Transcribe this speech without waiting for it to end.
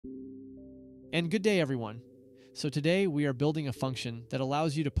And good day, everyone. So today we are building a function that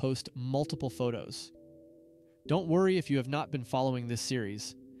allows you to post multiple photos. Don't worry if you have not been following this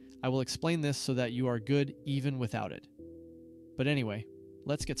series. I will explain this so that you are good even without it. But anyway,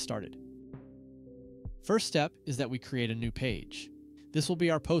 let's get started. First step is that we create a new page. This will be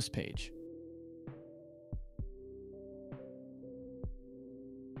our post page.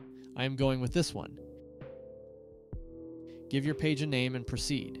 I am going with this one. Give your page a name and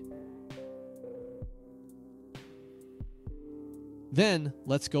proceed. Then,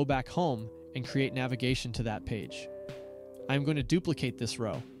 let's go back home and create navigation to that page. I'm going to duplicate this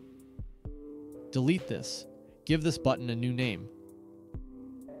row. Delete this. Give this button a new name,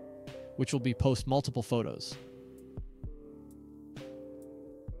 which will be Post Multiple Photos.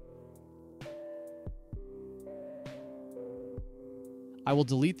 I will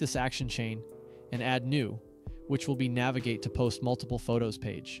delete this action chain and add New, which will be Navigate to Post Multiple Photos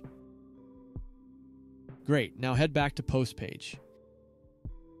page. Great, now head back to Post page.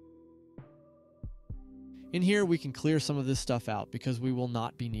 In here, we can clear some of this stuff out because we will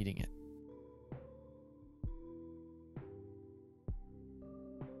not be needing it.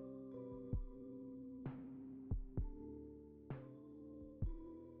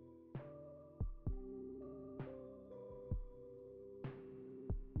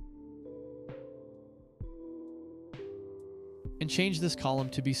 And change this column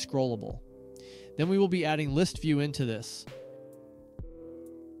to be scrollable. Then we will be adding list view into this.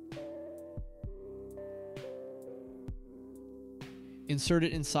 Insert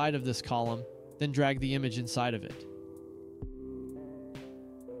it inside of this column, then drag the image inside of it.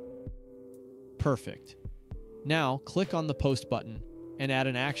 Perfect. Now, click on the Post button and add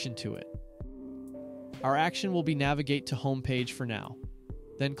an action to it. Our action will be Navigate to Home page for now.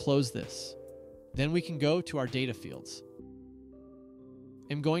 Then close this. Then we can go to our data fields.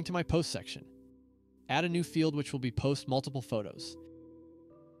 I'm going to my Post section. Add a new field which will be Post Multiple Photos.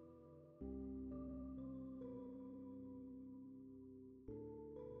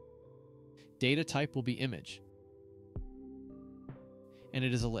 Data type will be image, and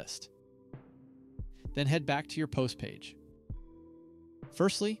it is a list. Then head back to your post page.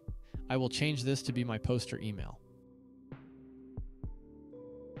 Firstly, I will change this to be my poster email.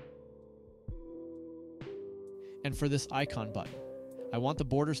 And for this icon button, I want the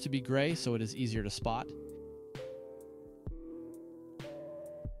borders to be gray so it is easier to spot.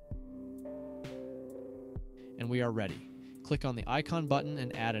 And we are ready. Click on the icon button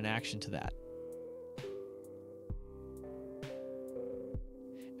and add an action to that.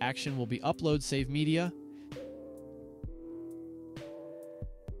 Action will be Upload Save Media.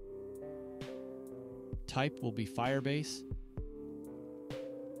 Type will be Firebase.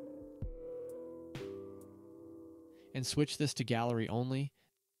 And switch this to gallery only.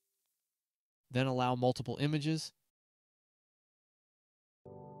 Then allow multiple images.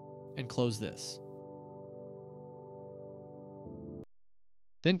 And close this.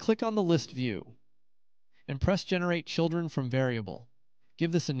 Then click on the list view and press Generate Children from Variable.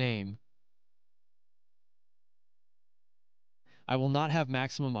 Give this a name. I will not have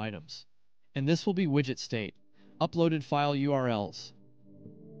maximum items. And this will be widget state, uploaded file URLs.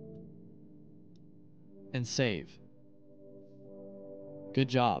 And save. Good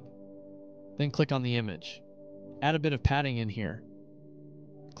job. Then click on the image. Add a bit of padding in here.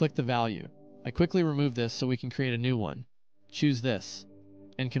 Click the value. I quickly remove this so we can create a new one. Choose this.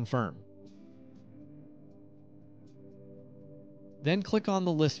 And confirm. Then click on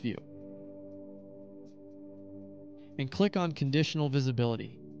the list view. And click on Conditional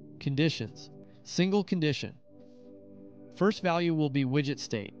Visibility. Conditions. Single condition. First value will be widget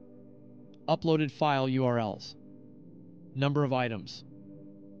state. Uploaded file URLs. Number of items.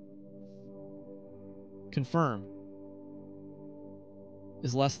 Confirm.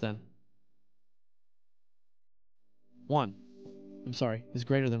 Is less than 1. Is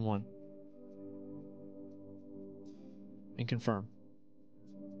greater than 1. And confirm.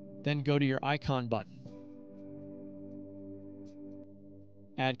 Then go to your icon button.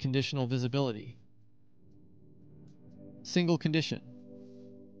 Add conditional visibility. Single condition.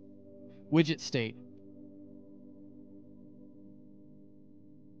 Widget state.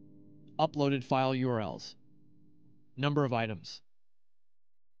 Uploaded file URLs. Number of items.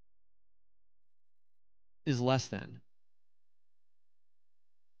 Is less than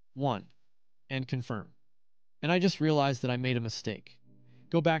 1. And confirm. And I just realized that I made a mistake.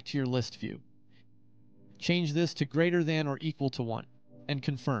 Go back to your list view. Change this to greater than or equal to 1. And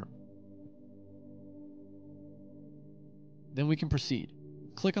confirm. Then we can proceed.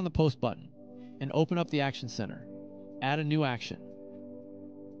 Click on the Post button and open up the Action Center. Add a new action.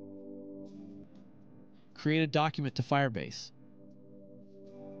 create a document to Firebase.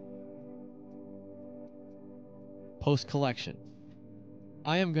 Post collection.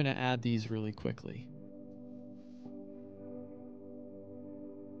 I am going to add these really quickly.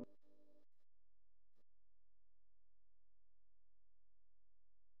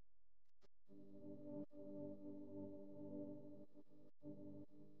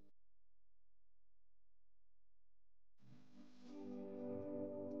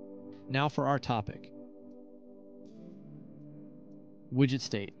 Now for our topic. Widget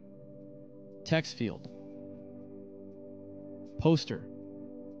state. Text field. Poster.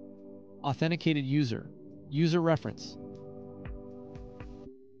 Authenticated user. User reference.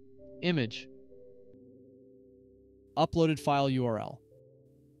 Image. Uploaded file URL.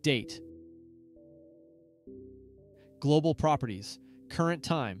 Date. Global properties. Current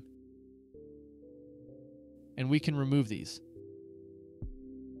time. And we can remove these.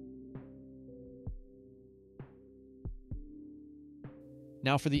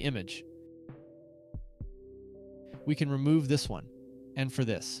 Now for the image. We can remove this one. And for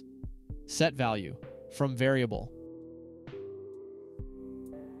this, set value from variable.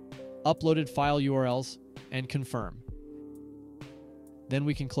 Uploaded file URLs and confirm. Then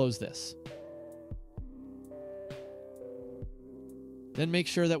we can close this. Then make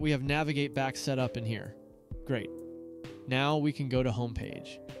sure that we have navigate back set up in here. Great. Now we can go to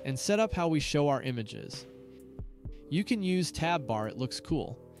homepage and set up how we show our images. You can use tab bar, it looks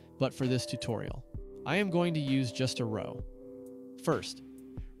cool, but for this tutorial, I am going to use just a row. First,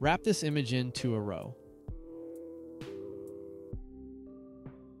 wrap this image into a row.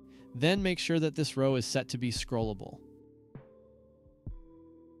 Then make sure that this row is set to be scrollable.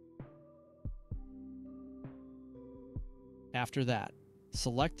 After that,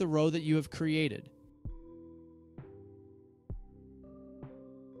 select the row that you have created.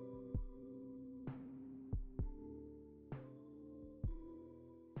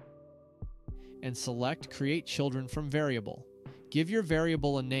 And select Create Children from Variable. Give your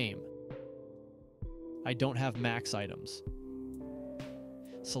variable a name. I don't have max items.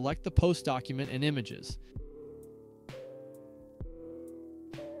 Select the post document and images.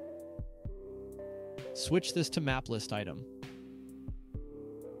 Switch this to map list item.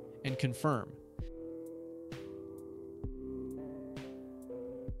 And confirm.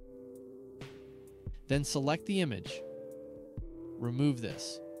 Then select the image. Remove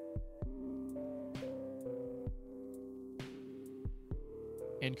this.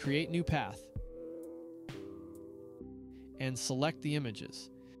 And create new path. And select the images.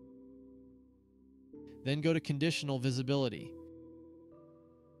 Then go to conditional visibility.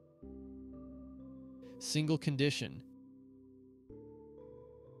 Single condition.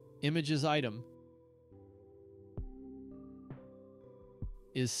 Images item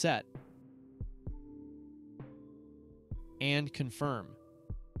is set. And confirm.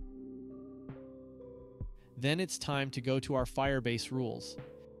 Then it's time to go to our Firebase rules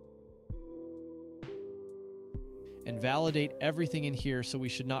and validate everything in here so we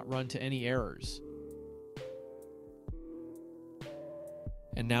should not run to any errors.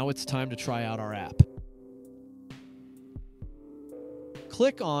 And now it's time to try out our app.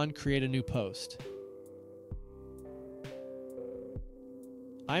 Click on Create a New Post.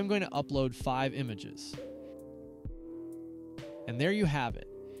 I'm going to upload 5 images. And there you have it.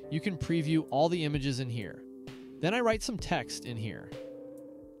 You can preview all the images in here. Then I write some text in here.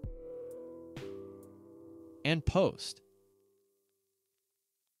 And post.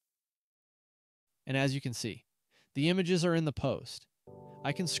 And as you can see, the images are in the post.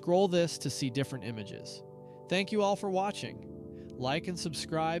 I can scroll this to see different images. Thank you all for watching. Like and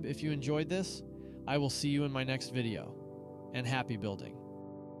subscribe if you enjoyed this. I will see you in my next video. And happy building.